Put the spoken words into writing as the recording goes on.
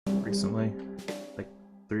recently, like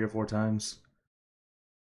 3 or 4 times.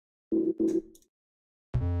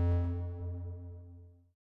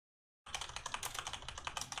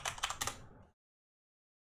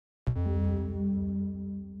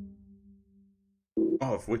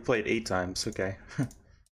 Oh, if we played 8 times, okay.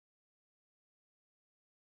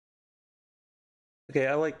 Okay,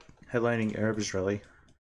 I like headlining Arab Israeli.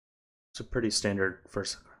 It's a pretty standard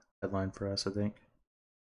first headline for us, I think.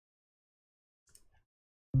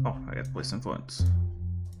 Oh, I got place influence.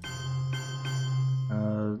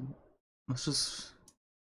 Let's just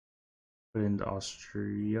put it into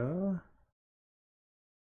Austria.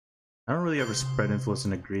 I don't really ever spread influence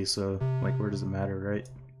into Greece, so like, where does it matter, right?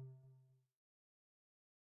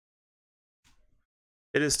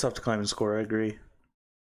 It is tough to climb and score, I agree.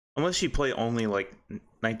 Unless you play only like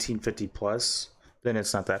 1950 plus, then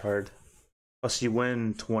it's not that hard. Plus you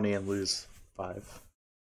win 20 and lose 5.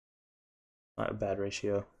 Not a bad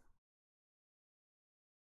ratio.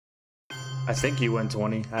 I think you win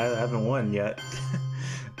 20. I haven't won yet.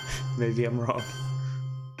 Maybe I'm wrong.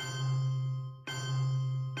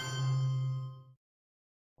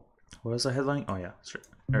 What was the headline? Oh yeah, sure.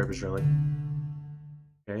 Arab Israeli.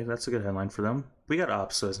 Okay, that's a good headline for them. We got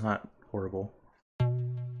up, so it's not horrible.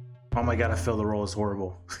 Oh my god, I feel the roll is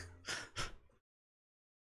horrible.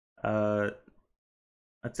 I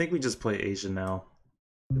think we just play Asian now.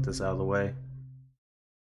 Get this out of the way.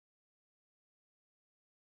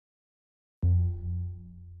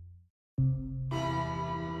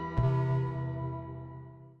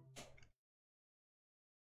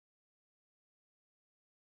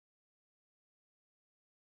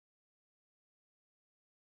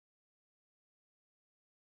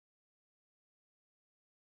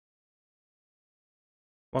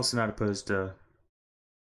 I'm also not opposed to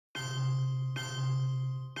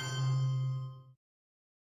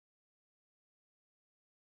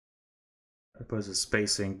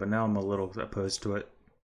spacing, but now I'm a little opposed to it.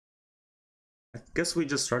 I guess we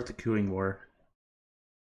just start the cooing war.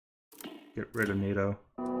 Get rid of NATO.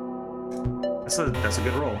 That's a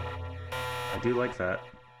good roll. I do like that.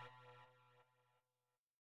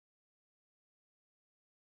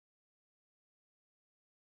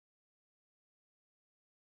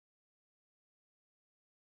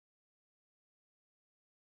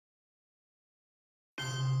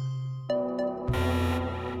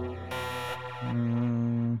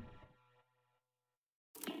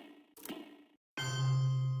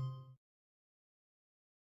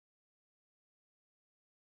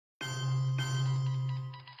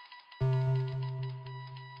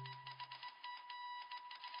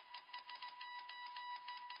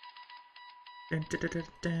 Dun, dun, dun,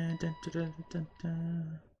 dun, dun, dun, dun,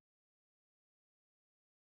 dun.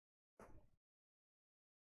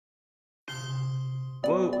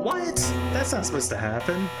 Whoa, what? That's not supposed to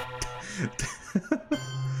happen.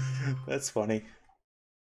 That's funny.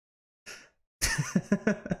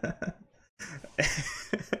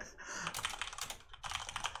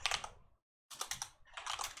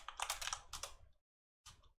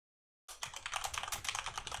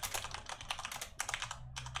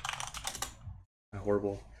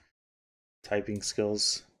 Horrible typing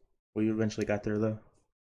skills. We eventually got there though.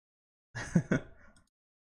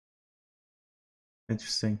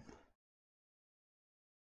 Interesting.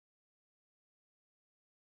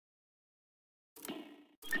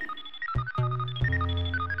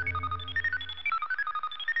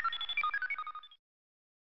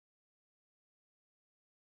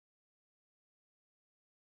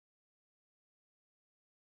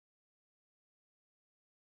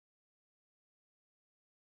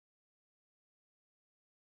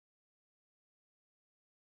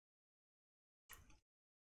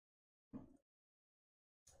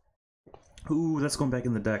 Ooh, that's going back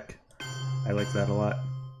in the deck. I like that a lot.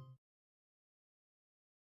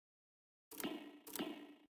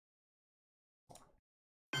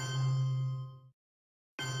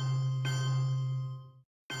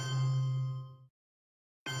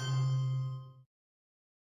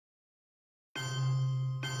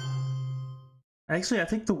 Actually, I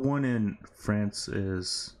think the one in France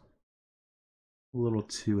is a little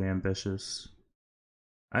too ambitious.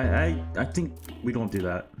 I think we don't do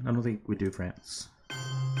that. I don't think we do France. I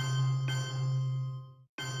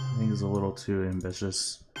think it's a little too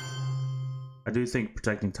ambitious. I do think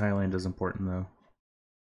protecting Thailand is important though.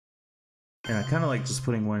 And I kind of like just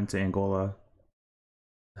putting one into Angola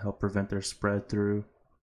to help prevent their spread through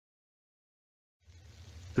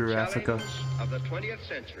Africa. Of the 20th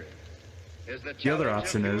century is the other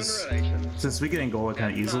option is, since we get Angola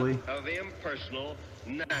kind of easily, of impersonal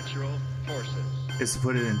natural forces, is to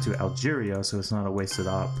put it into Algeria so it's not a wasted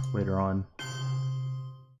op later on.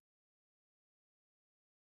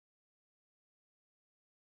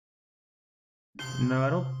 No, I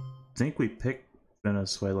don't think we picked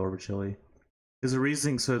Venezuela over Chile. Is the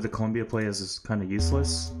reasoning so the Colombia play is kind of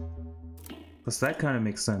useless? Because that kind of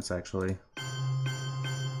makes sense, actually.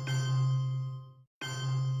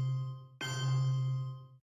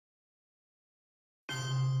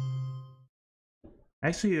 I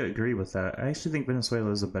actually agree with that. I actually think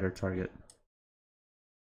Venezuela is a better target.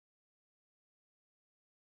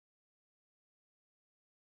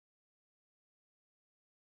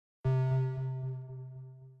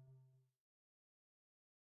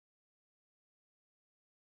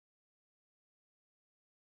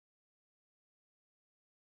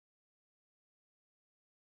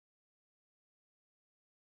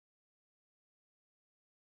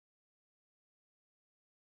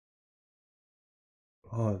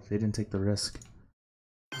 Oh, they didn't take the risk.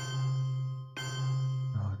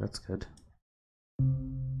 Oh, that's good.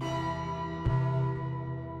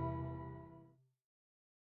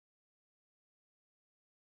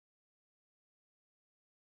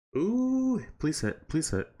 Ooh, please hit, please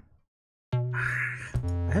hit.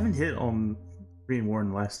 I haven't hit on 3 and war in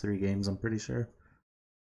the last 3 games, I'm pretty sure.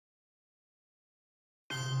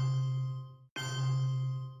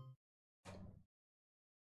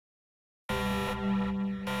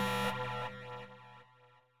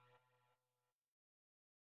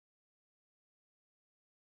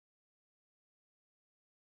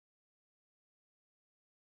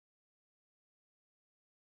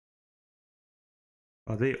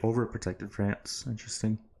 Oh, they overprotected France.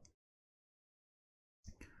 Interesting.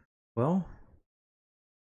 Well,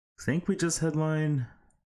 I think we just headline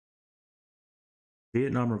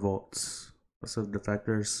Vietnam revolts. Lots of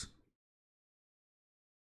defectors.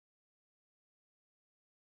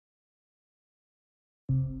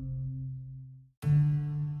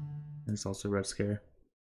 There's also Red Scare.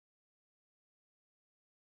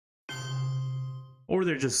 Or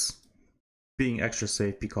they're just being extra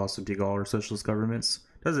safe because of de Gaulle or socialist governments.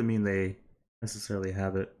 Doesn't mean they necessarily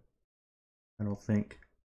have it. I don't think.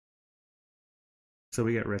 So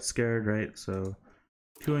we get Red Scared, right? So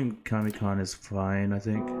killing Kamikon is fine, I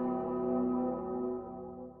think.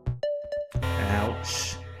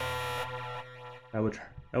 Ouch. That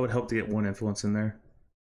would help to get 1 influence in there.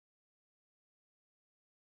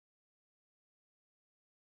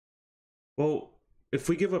 Well, if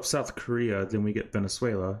we give up South Korea, then we get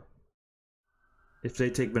Venezuela. If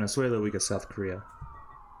they take Venezuela, we get South Korea.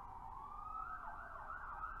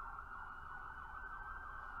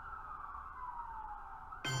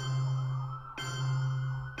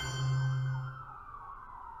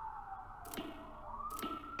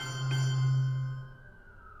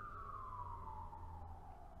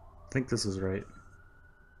 I think this is right.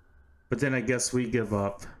 But then I guess we give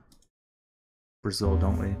up Brazil,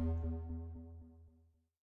 don't we?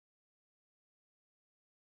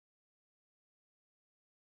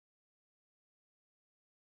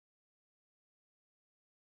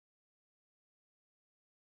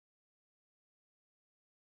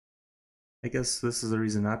 I guess this is a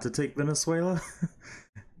reason not to take Venezuela.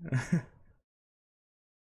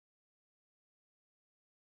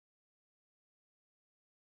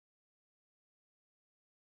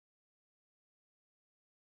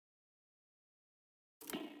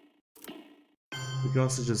 We could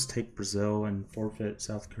also just take Brazil and forfeit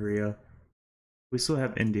South Korea. We still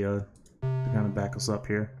have India to kind of back us up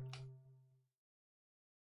here.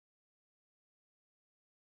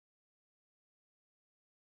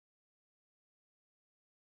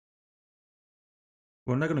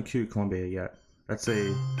 We're not going to queue Colombia yet. That's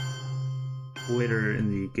a later in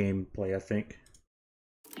the gameplay, I think.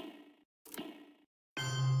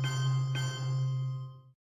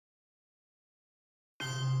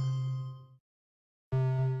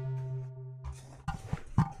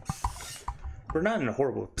 We're not in a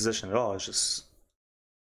horrible position at all. It's just,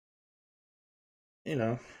 you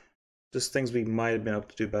know, just things we might have been able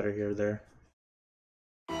to do better here or there.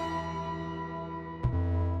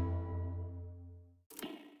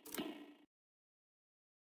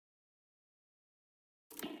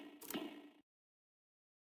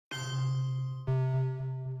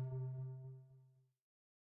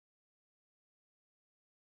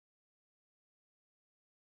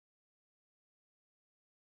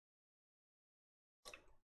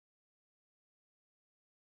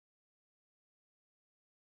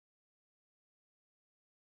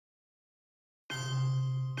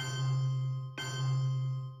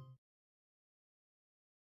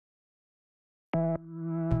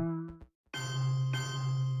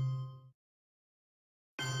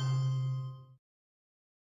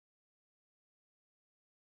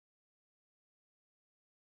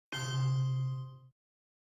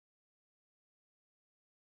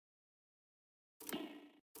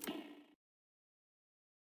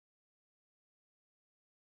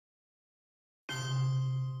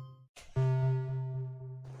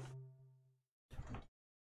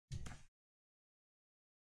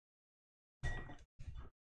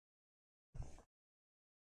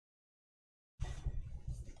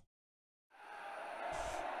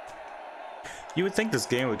 You would think this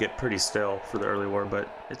game would get pretty stale for the early war,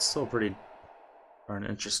 but it's still pretty darn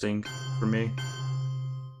interesting for me.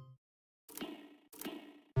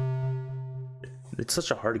 It's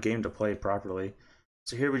such a hard game to play properly.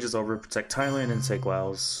 So here we just overprotect Thailand and take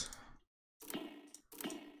Laos. I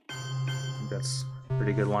think that's a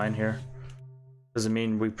pretty good line here. Doesn't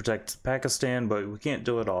mean we protect Pakistan, but we can't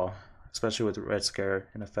do it all, especially with the Red Scare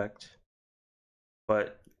in effect.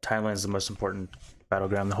 But Thailand's the most important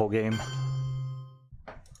battleground in the whole game.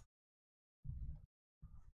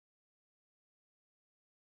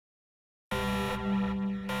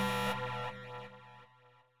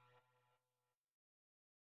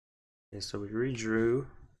 Okay, so we redrew.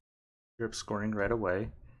 Europe scoring right away.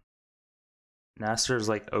 Nasser's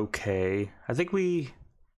like okay. I think we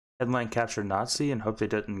headline captured Nazi and hope they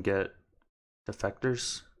didn't get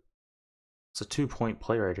defectors. It's a 2-point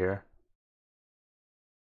play right here.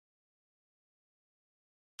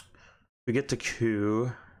 We get to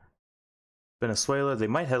coup. Venezuela, they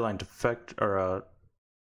might headline defect or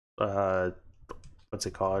what's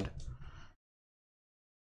it called?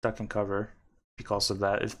 Duck and cover because of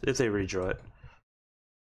that if they redraw it.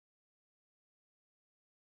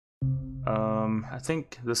 I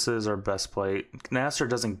think this is our best play. Nasser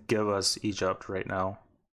doesn't give us Egypt right now.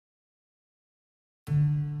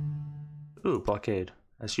 Ooh, blockade.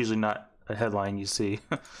 That's usually not a headline you see.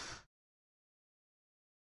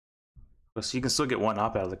 So you can still get one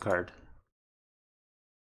op out of the card.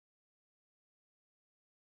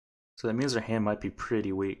 So that means our hand might be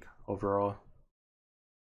pretty weak overall.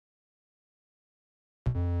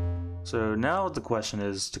 So now the question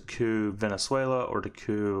is to coup Venezuela or to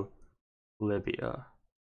coup Libya.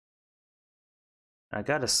 I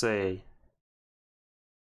gotta say,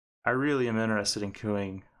 I really am interested in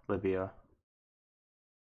coupping Libya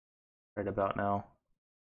right about now.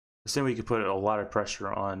 I think we could put a lot of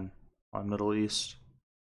pressure on Middle East.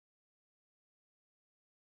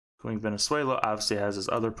 Coupping Venezuela obviously has its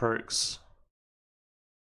other perks.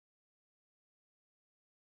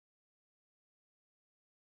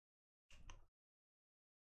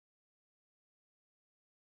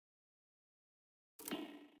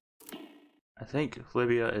 I think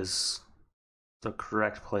Libya is the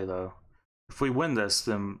correct play though. If we win this,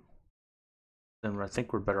 then I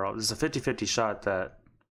think we're better off. This is a 50-50 shot that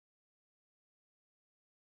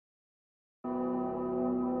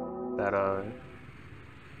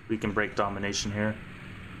we can break domination here.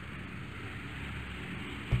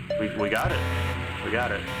 We got it. We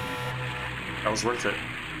got it. That was worth it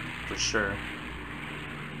for sure.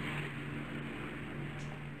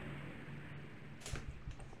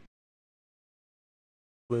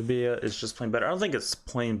 Libya is just playing better. I don't think it's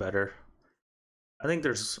playing better. I think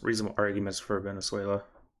there's reasonable arguments for Venezuela.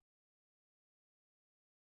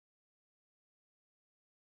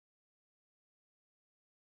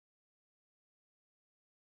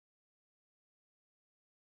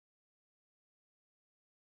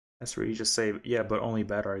 That's where you just say, yeah, but only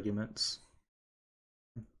bad arguments.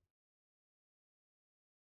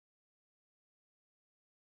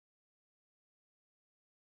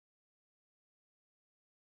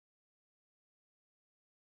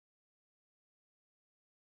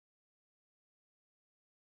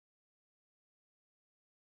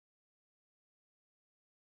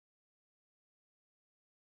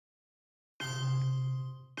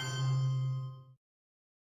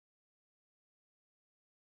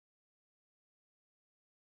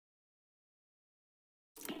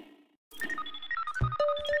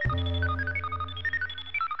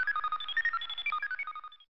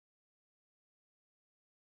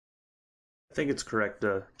 I think it's correct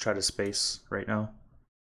to try to space right now.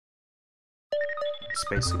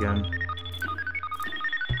 Space again.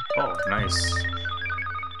 Oh, nice.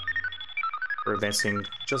 We're advancing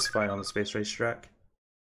just fine on the space racetrack.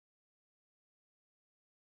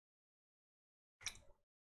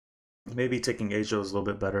 Maybe taking Asia is a little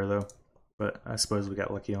bit better though, but I suppose we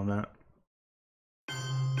got lucky on that.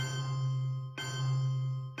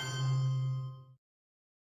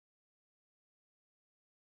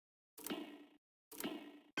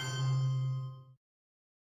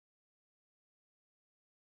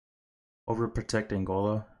 Overprotect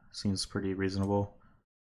Angola seems pretty reasonable.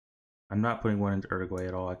 I'm not putting one into Uruguay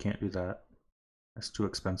at all. I can't do that. That's too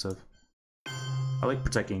expensive. I like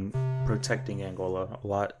protecting Angola a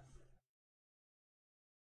lot.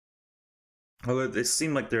 Although it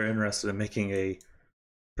seemed like they're interested in making a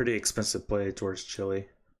pretty expensive play towards Chile.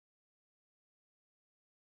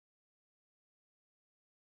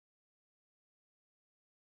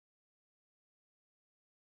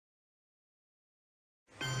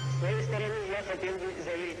 С своей стороны я хотел бы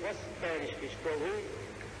заверить вас, товарищи, что вы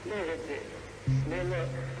можете смело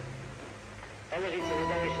положиться на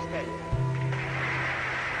товарища Сталина.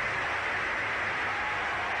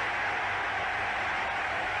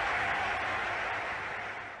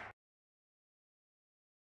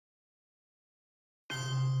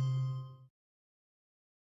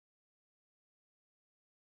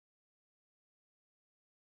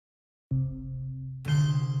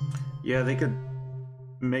 Yeah, they could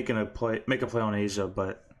make a play on Asia,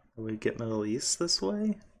 but are we get Middle East this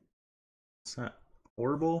way? It's not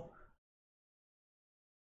horrible.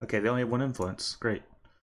 Okay, they only have one influence. Great.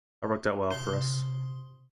 That worked out well for us.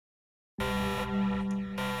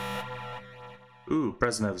 Ooh,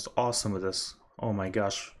 Brezhnev is awesome with this. Oh my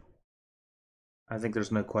gosh. I think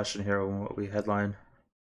there's no question here on what we headline.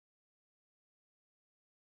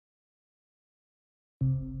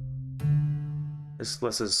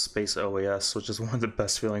 This is Space OAS, which is one of the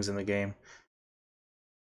best feelings in the game.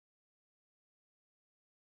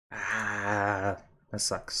 Ah, that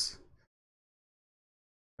sucks.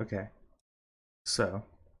 Okay. So,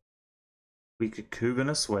 we could coup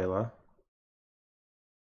Venezuela,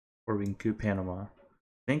 or we can coup Panama. I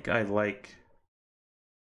think I like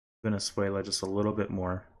Venezuela just a little bit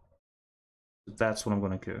more. That's what I'm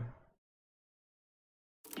going to coup.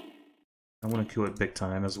 I'm going to coup it big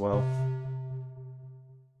time as well.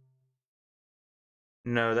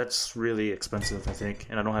 No, that's really expensive, I think,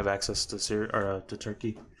 and I don't have access to to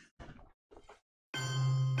Turkey.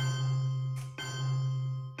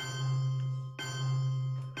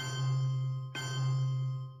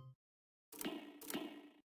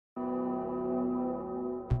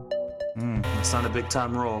 It's not a big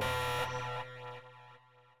time roll.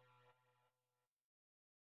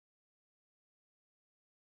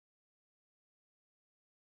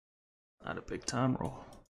 Not a big time roll.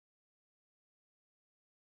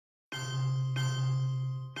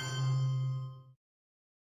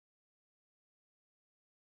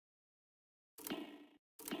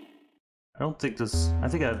 I don't think this. I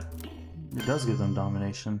think it does give them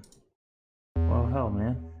domination. Well, hell,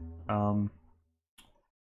 man.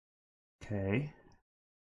 Okay.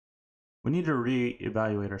 We need to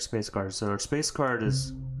re-evaluate our space card. So our space card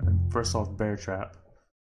is first off Bear Trap,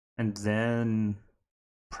 and then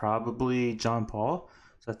probably John Paul.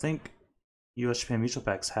 So I think U.S.-Japan Mutual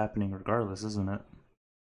Pack's happening regardless, isn't it?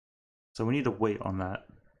 So we need to wait on that.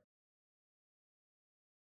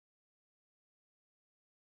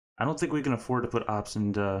 I don't think we can afford to put ops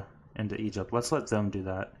into Egypt. Let's let them do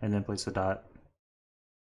that and then place a dot.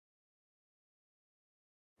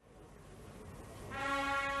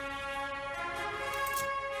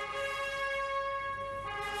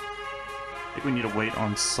 I think we need to wait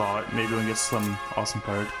on Saw It. Maybe we can get some awesome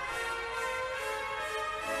card.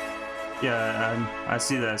 Yeah, I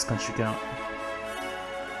see that as country count.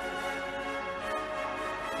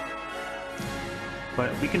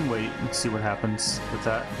 But we can wait and see what happens with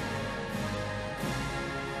that.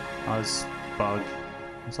 Oz bug.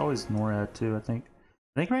 It's always NORAD too, I think.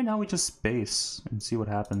 I think right now we just space and see what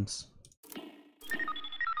happens.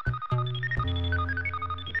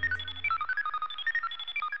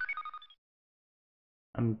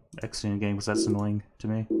 I'm exiting the game because that's annoying to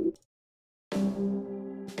me.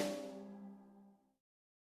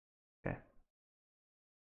 Okay.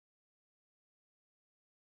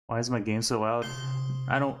 Why is my game so loud?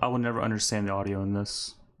 I will never understand the audio in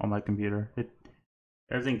this on my computer.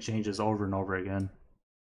 Everything changes over and over again.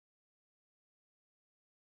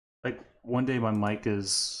 Like one day my mic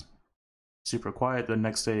is super quiet, the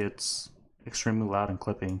next day it's extremely loud and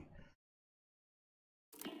clipping.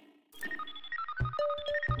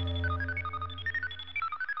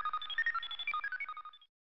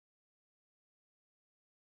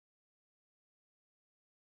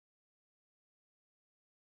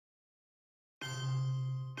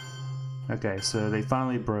 Okay, so they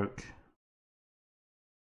finally broke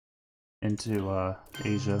into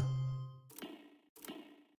Asia.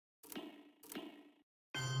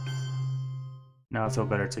 Now I feel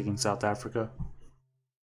better taking South Africa.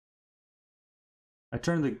 I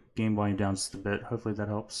turned the game volume down just a bit, hopefully that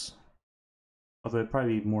helps. Although it'd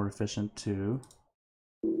probably be more efficient to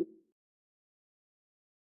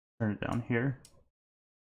turn it down here.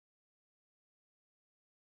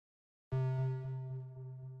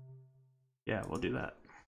 Yeah, we'll do that.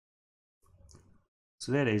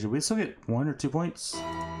 So they had Asia. We still get 1 or 2 points?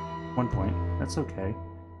 1 point. That's okay.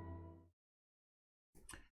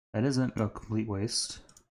 That isn't a complete waste.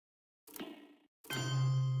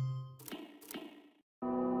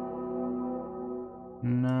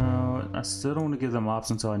 No, I still don't want to give them ops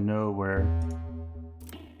until I know where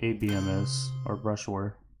ABM is, or brush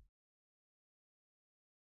war.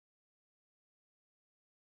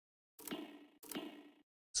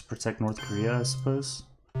 protect North Korea, I suppose.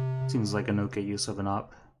 Seems like an okay use of an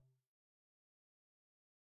op.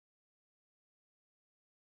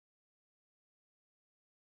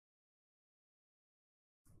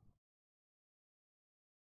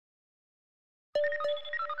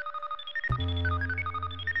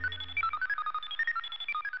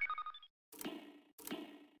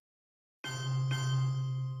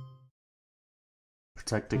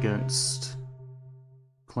 Protect against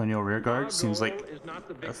colonial rearguard seems like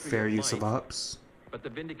a fair use of ops. But the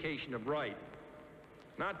vindication of right.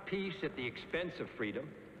 Not peace at the expense of freedom,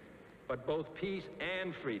 but both peace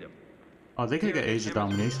and freedom. Oh, they could get Asia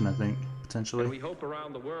domination, I think, potentially. And we hope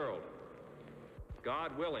around the world.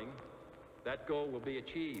 God willing, that goal will be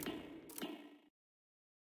achieved. I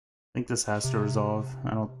think this has to resolve.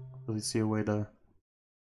 I don't really see a way to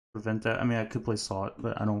prevent that. I mean, I could play Salt,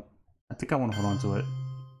 but I think I want to hold on to it.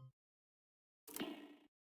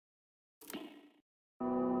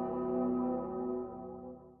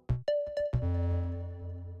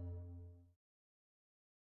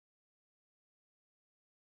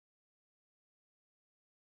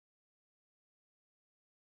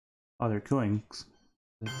 Oh, they're killing.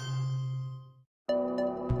 I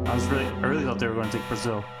really thought they were going to take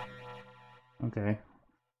Brazil. Okay,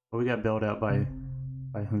 but we got bailed out by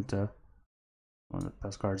Junta. One of the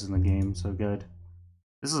best cards in the game, so good.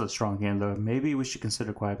 This is a strong hand though. Maybe we should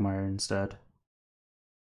consider Quagmire instead.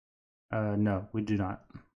 No, we do not.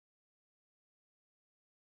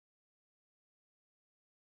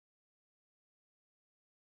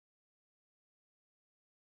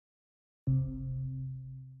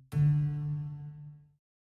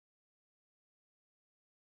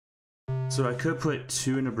 So I could put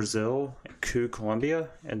 2 into Brazil, and coup Colombia,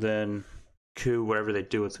 and then coup whatever they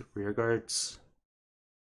do with the rear guards.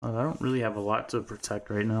 I don't really have a lot to protect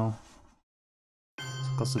right now.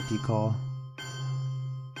 It's also decal.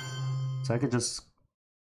 So I could just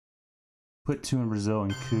put 2 in Brazil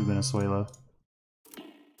and coup Venezuela.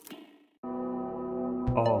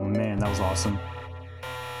 Oh man, that was awesome.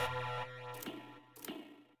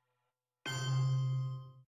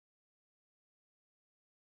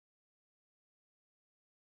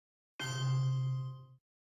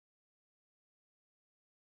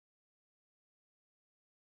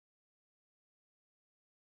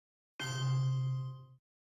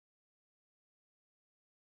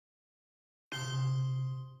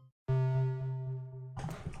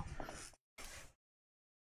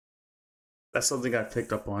 That's something I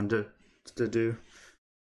picked up on to do.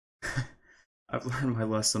 I've learned my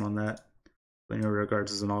lesson on that. Linear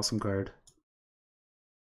Regards is an awesome card.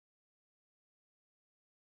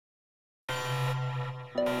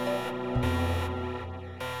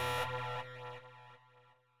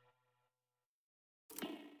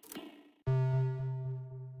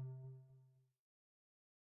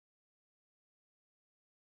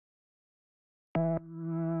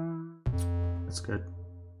 That's good.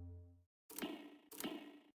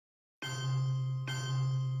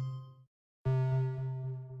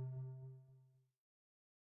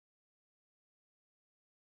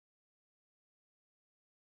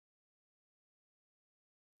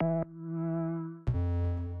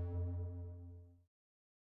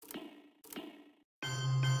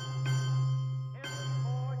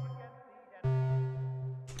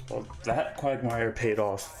 Well, that Quagmire paid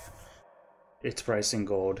off its price in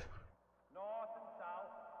gold. North and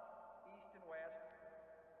south, east and west,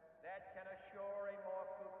 that can assure a more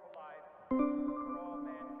fruitful life for all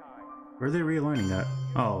mankind. Where are they realigning that?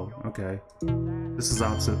 Oh, okay. This is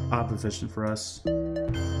op efficient for us.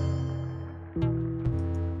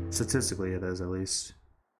 Statistically, it is at least.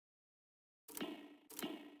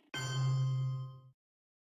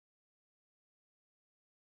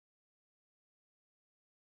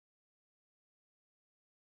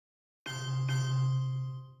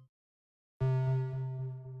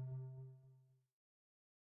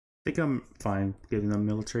 I think I'm fine giving them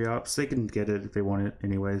military ops. They can get it if they want it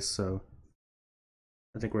anyways, so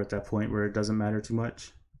I think we're at that point where it doesn't matter too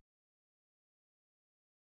much.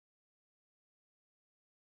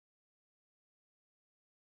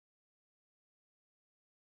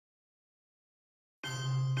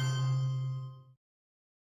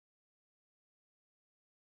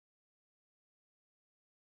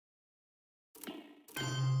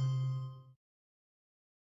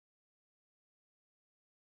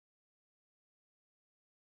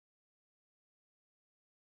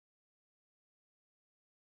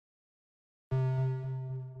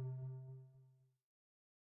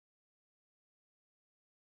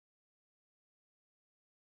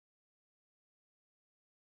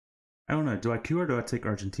 I don't know, do I queue or do I take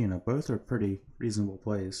Argentina? Both are pretty reasonable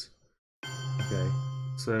plays. Okay.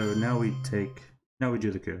 So now we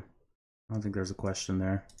do the coup. I don't think there's a question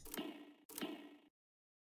there.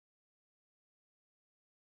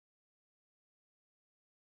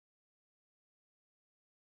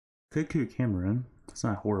 Could coup Cameroon. It's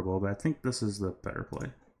not horrible, but I think this is the better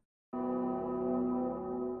play.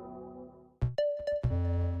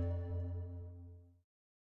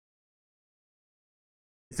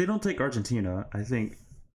 If they don't take Argentina, I think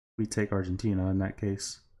we take Argentina in that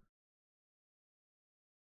case.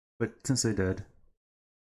 But since they did,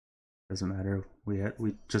 doesn't matter. We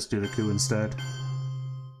just do the coup instead.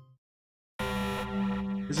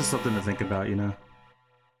 It's just something to think about, you know.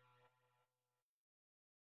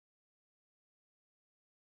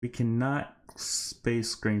 We cannot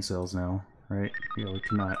space grain cells now, right? Yeah, we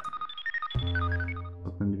cannot.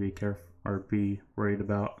 Something to be careful or be worried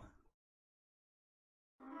about.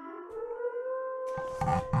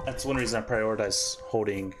 That's one reason I prioritize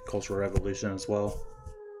holding Cultural Revolution as well.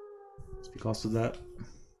 It's because of that.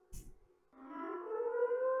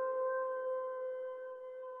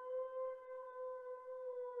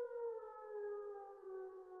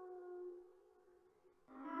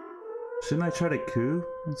 Shouldn't I try to coup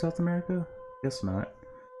in South America? Guess not.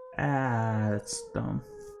 Ah, that's dumb.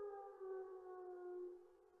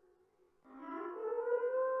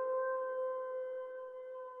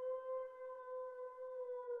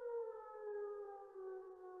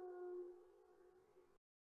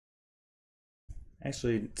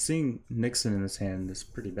 Actually, seeing Nixon in his hand is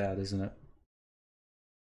pretty bad, isn't it?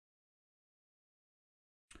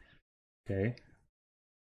 Okay.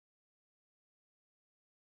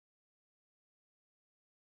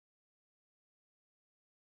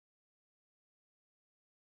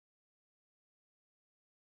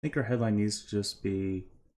 I think our headline needs to just be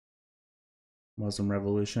Muslim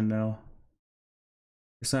Revolution now.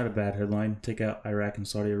 It's not a bad headline. Take out Iraq and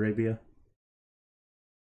Saudi Arabia.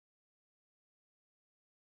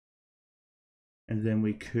 And then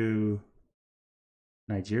we coup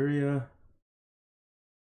Nigeria.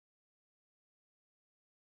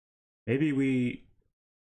 Maybe we...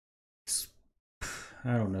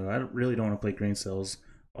 I don't know. I really don't want to play grain cells.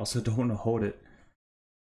 Also don't want to hold it.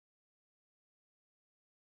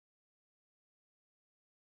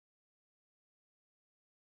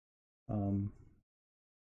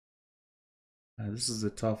 This is a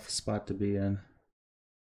tough spot to be in.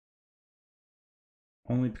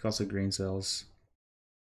 Only because of grain cells.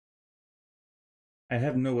 I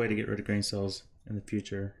have no way to get rid of grain cells in the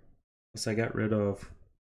future. Unless I got rid of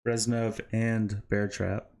Brezhnev and Bear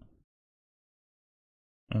Trap.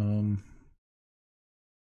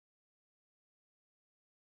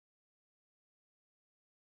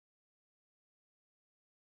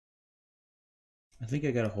 I think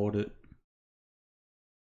I gotta hold it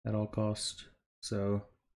at all cost. So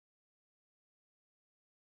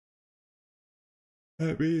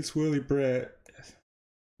that means Willie Brett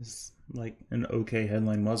is like an okay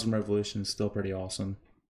headline. Muslim Revolution is still pretty awesome.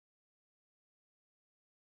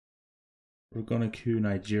 We're gonna coup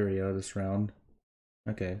Nigeria this round.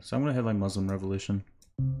 Okay, so I'm gonna headline Muslim Revolution.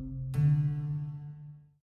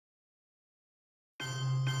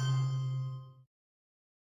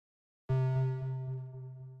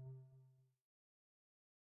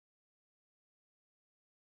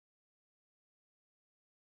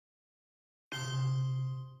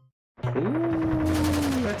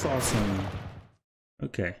 Ooh, that's awesome.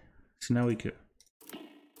 Okay, so now we coup.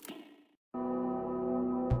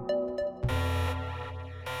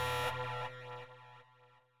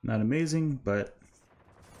 Not amazing, but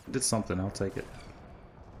it did something. I'll take it.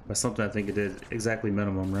 By something, I think it did exactly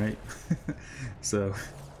minimum, right? So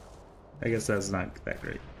I guess that's not that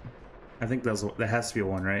great. I think that has to be a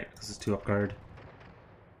 1, right? Because it's 2 up guard.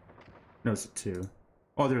 No, it's a 2.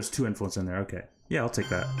 Oh, there's 2 influence in there. Okay. Yeah, I'll take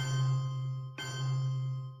that.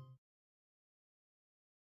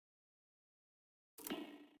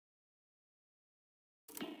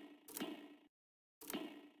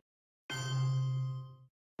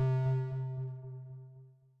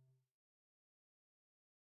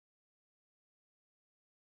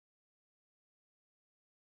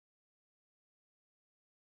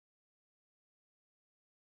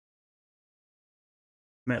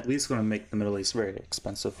 I'm at least going to make the Middle East very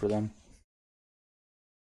expensive for them.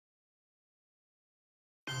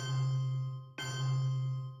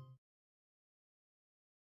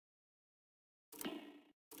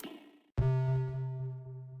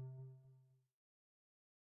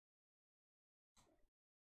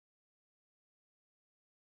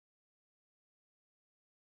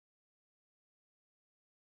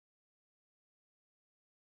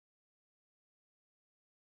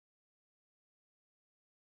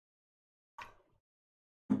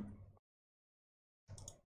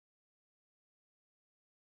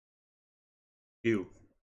 You're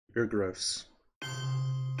gross.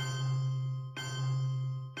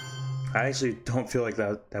 I actually don't feel like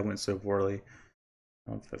that went so poorly.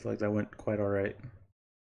 I feel like that went quite alright.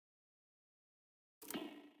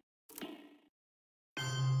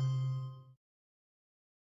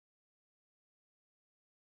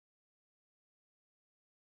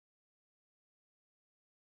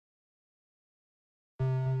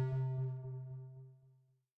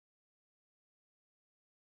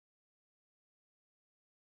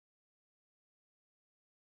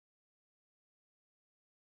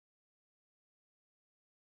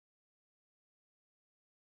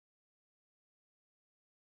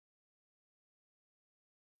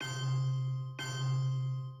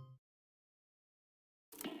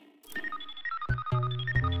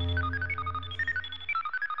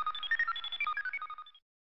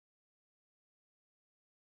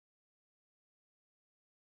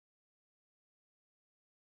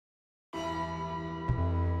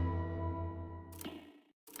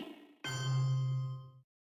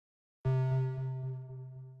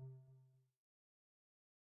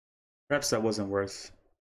 Perhaps that wasn't worth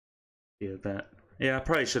the event. Yeah, I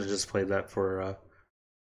probably should have just played that for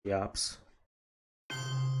the ops.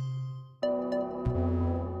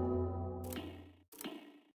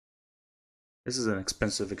 This is an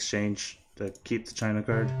expensive exchange to keep the China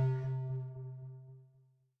card.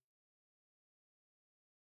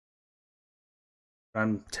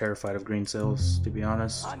 I'm terrified of green sales, to be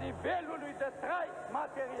honest.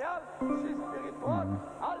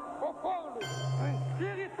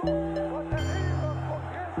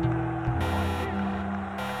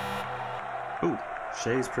 Ooh,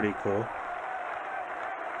 Shay's pretty cool.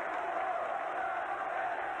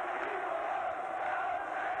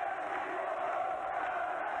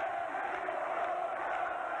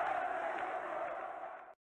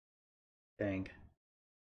 Dang.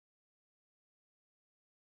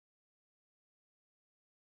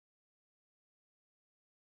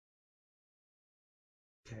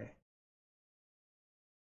 Okay.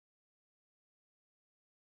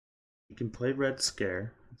 You can play Red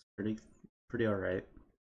Scare. It's pretty alright.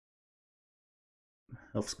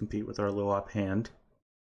 Helps compete with our low op hand.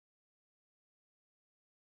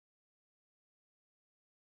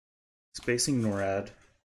 Spacing NORAD.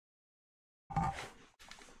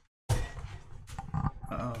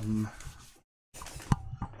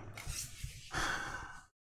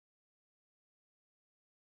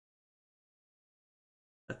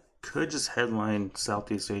 I could just headline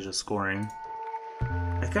Southeast Asia scoring.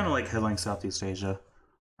 I kind of like headline Southeast Asia.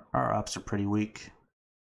 Our ops are pretty weak.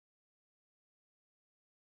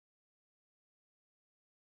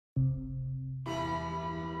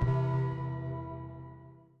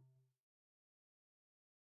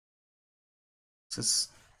 Since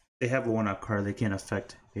they have a 1-up card, they can't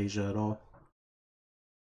affect Asia at all.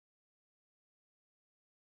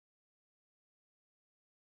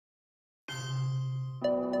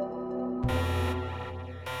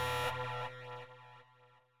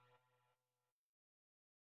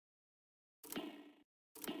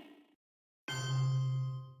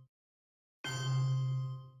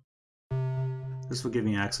 This will give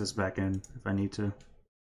me access back in if I need to.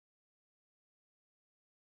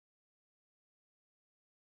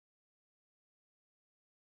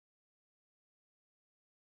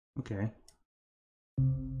 Okay.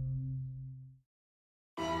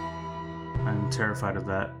 I'm terrified of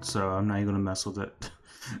that, so I'm not even gonna mess with it.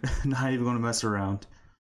 Not even gonna mess around.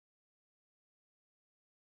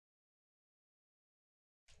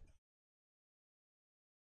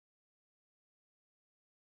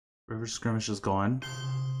 River Skirmish is gone.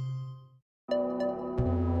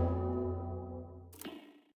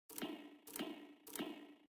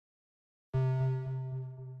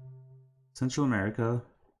 Central America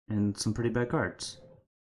and some pretty bad cards.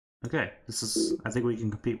 Okay, this is. I think we can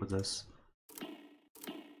compete with this.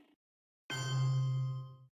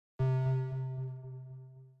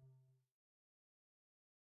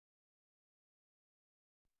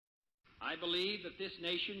 I believe that this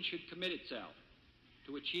nation should commit itself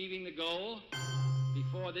to achieving the goal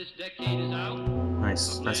before this decade is out.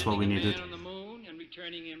 Nice, that's what we needed. Man on the moon and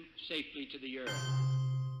returning him safely to the earth.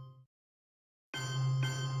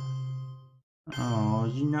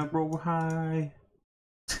 Oh, you not roll high.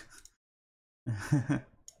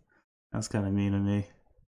 That's kind of mean of me.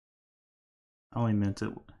 I only meant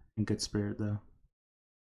it in good spirit, though.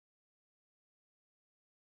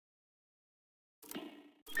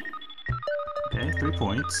 Okay, 3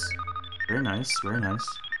 points. Very nice, very nice.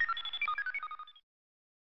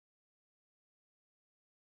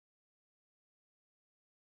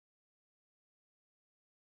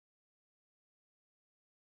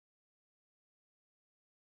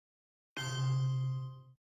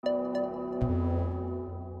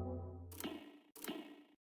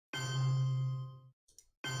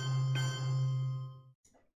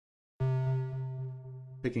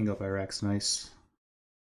 Picking up Iraq's nice.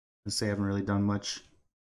 Since they haven't really done much.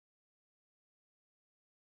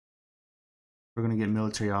 We're gonna get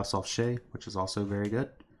military ops off Shea, which is also very good.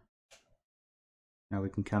 Now we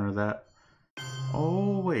can counter that.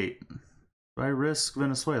 Oh wait. Do I risk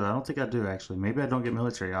Venezuela? I don't think I do actually. Maybe I don't get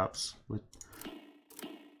military ops. I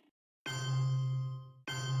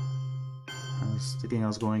was thinking I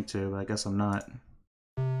was going to, but I guess I'm not.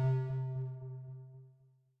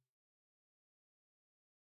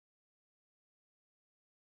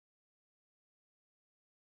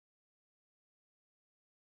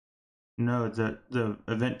 No, the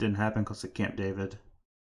event didn't happen because of Camp David.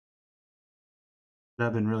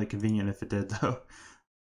 That'd have been really convenient if it did, though.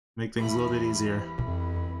 Make things a little bit easier.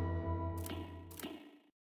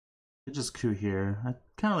 Could just coup here. I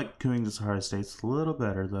kind of like cooing the Sahara States a little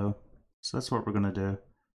better, though. So that's what we're gonna do.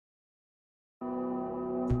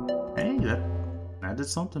 Hey, that did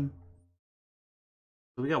something.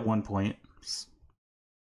 So we got 1 point. It's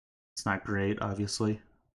not great, obviously.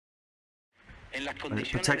 But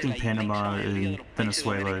protecting Panama and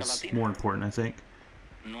Venezuela is more important, I think.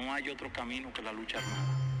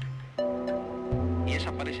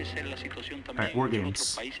 Alright, war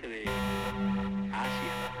games.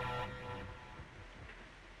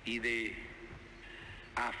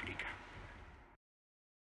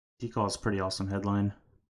 Decal's pretty awesome headline.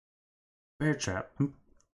 Bear Trap.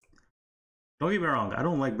 Don't get me wrong, I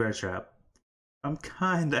don't like Bear Trap. I'm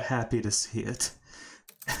kinda happy to see it.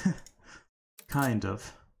 Kind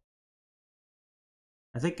of.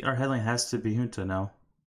 I think our headline has to be Junta now.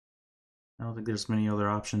 I don't think there's many other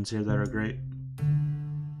options here that are great.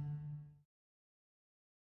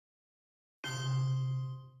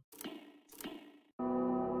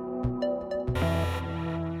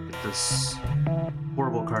 Get this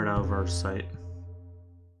horrible card out of our sight.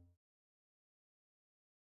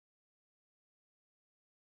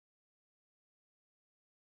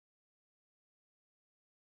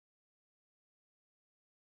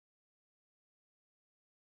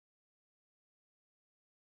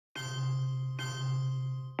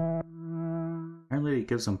 Apparently it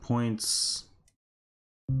gives them points.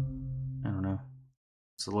 I don't know.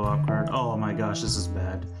 It's a low up card. Oh my gosh, this is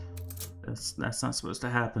bad. That's not supposed to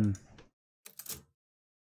happen.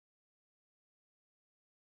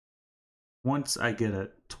 Once I get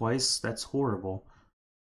it. Twice? That's horrible.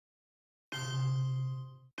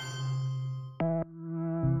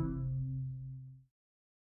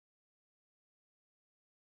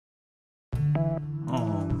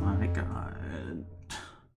 Oh my god.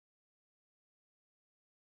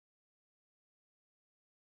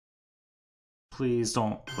 Please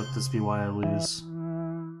don't let this be why I lose.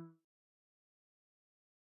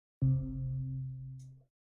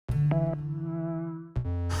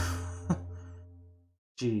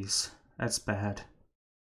 Jeez, that's bad.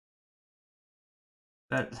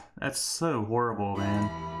 That's so horrible, man.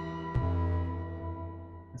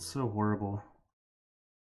 That's so horrible.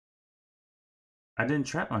 I didn't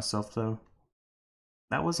trap myself though.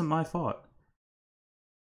 That wasn't my fault.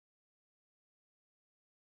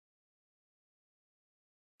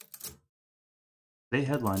 They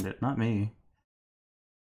headlined it, not me.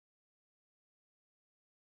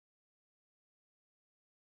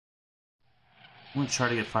 I'm gonna try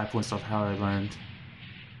to get 5 points off how I learned.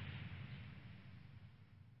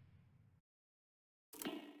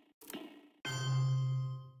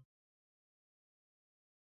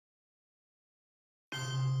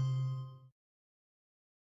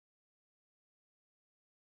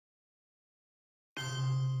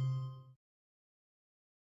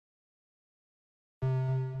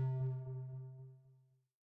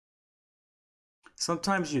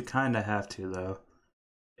 Sometimes you kinda have to though.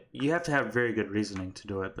 You have to have very good reasoning to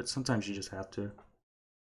do it, but sometimes you just have to.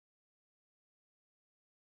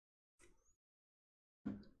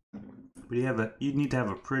 But you need to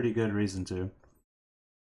have a pretty good reason to.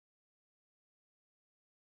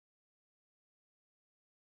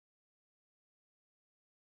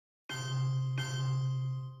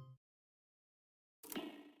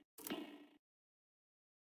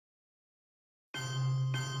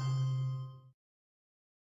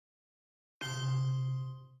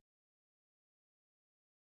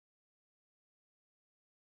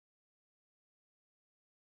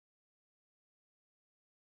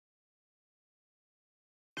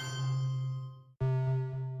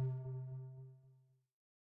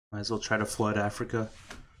 Might as well try to flood Africa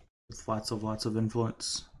with lots of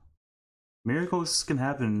influence. Miracles can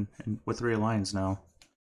happen with Three Lions now.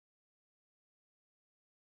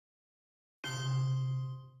 I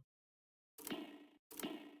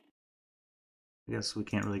guess we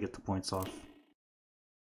can't really get the points off.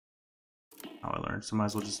 how I learned, so might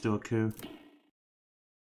as well just do a coup.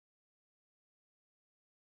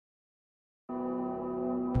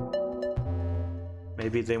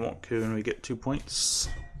 Maybe they won't coup and we get 2 points.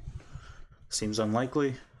 Seems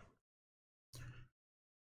unlikely.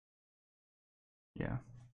 Yeah.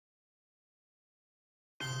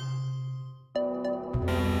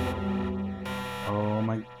 Oh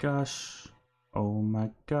my gosh. Oh my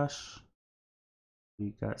gosh.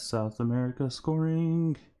 We got South America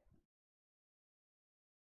scoring.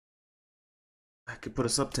 That could put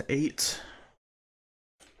us up to 8.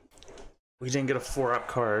 We didn't get a 4-up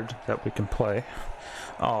card that we can play.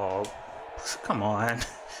 Oh, come on.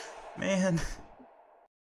 Man.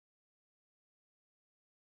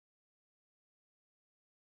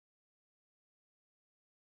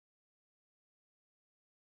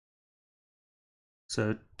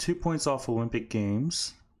 So 2 points off Olympic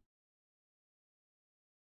Games.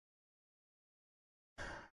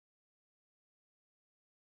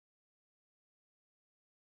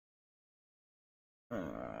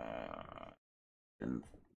 And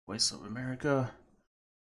Voice of America.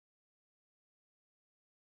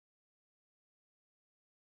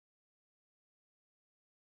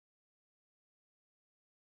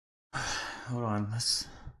 Hold on, let's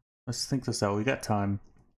think this out. We got time.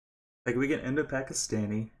 Like we can end up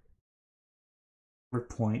Pakistani for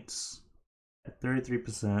points at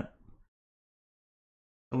 33%.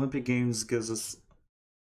 Olympic Games gives us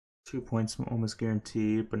 2 points almost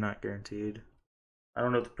guaranteed, but not guaranteed. I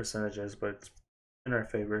don't know what the percentage is, but it's in our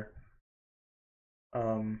favor.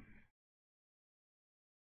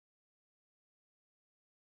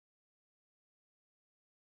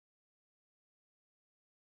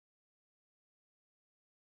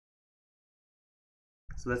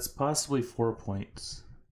 So that's possibly 4 points.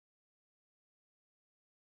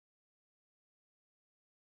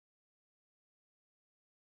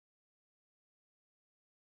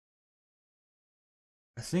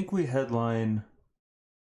 I think we headline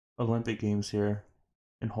Olympic Games here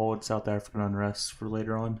and hold South African unrest for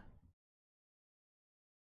later on.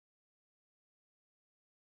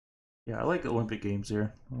 Yeah, I like Olympic Games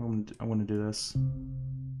here. I want to do this.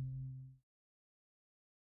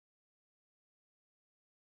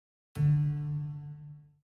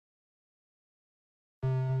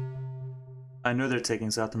 I know they're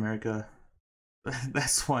taking South America.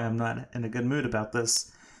 That's why I'm not in a good mood about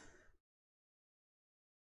this.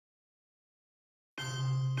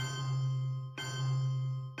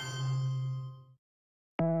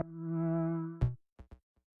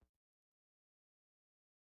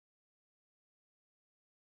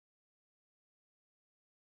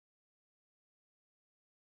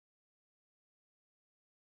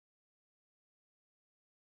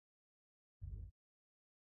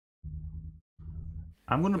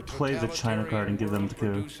 I'm going to play the China card and give them the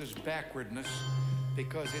coup.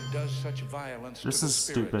 Because it does such violence This to the is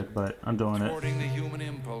spirit, stupid, but I'm doing it. thwarting the human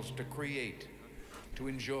impulse to create, to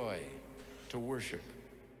enjoy, to worship.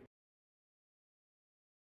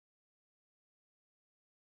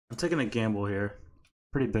 I'm taking a gamble here.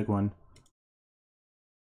 Pretty big one.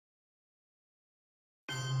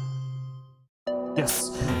 Yes,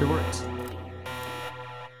 it worked.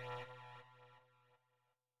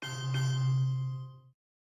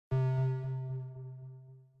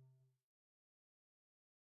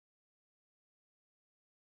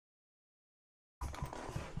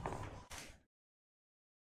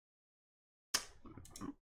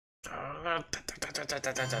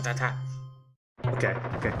 Okay.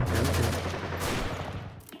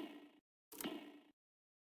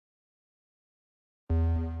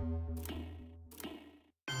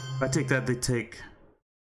 If I take that, they take...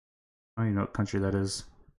 I don't even know what country that is.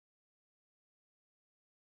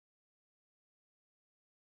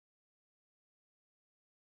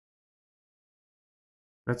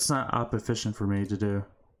 That's not op efficient for me to do.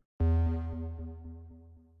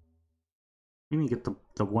 You mean get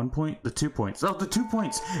the 1 point? The 2 points. Oh, the 2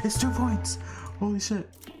 points! It's 2 points! Holy shit.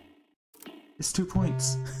 It's 2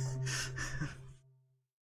 points.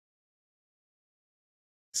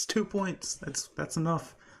 It's 2 points. That's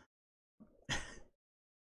enough.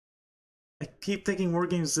 I keep thinking War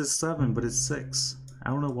Games is 7, but it's 6. I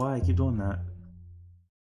don't know why I keep doing that.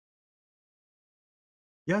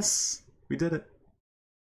 Yes! We did it.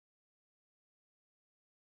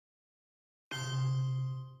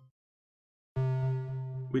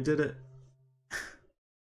 We did it.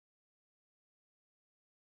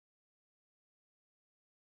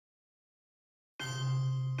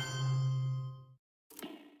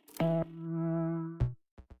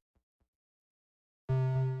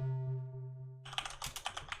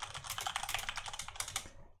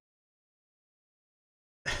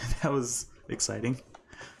 That was exciting.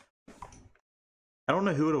 I don't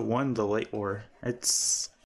know who would have won the late war. It's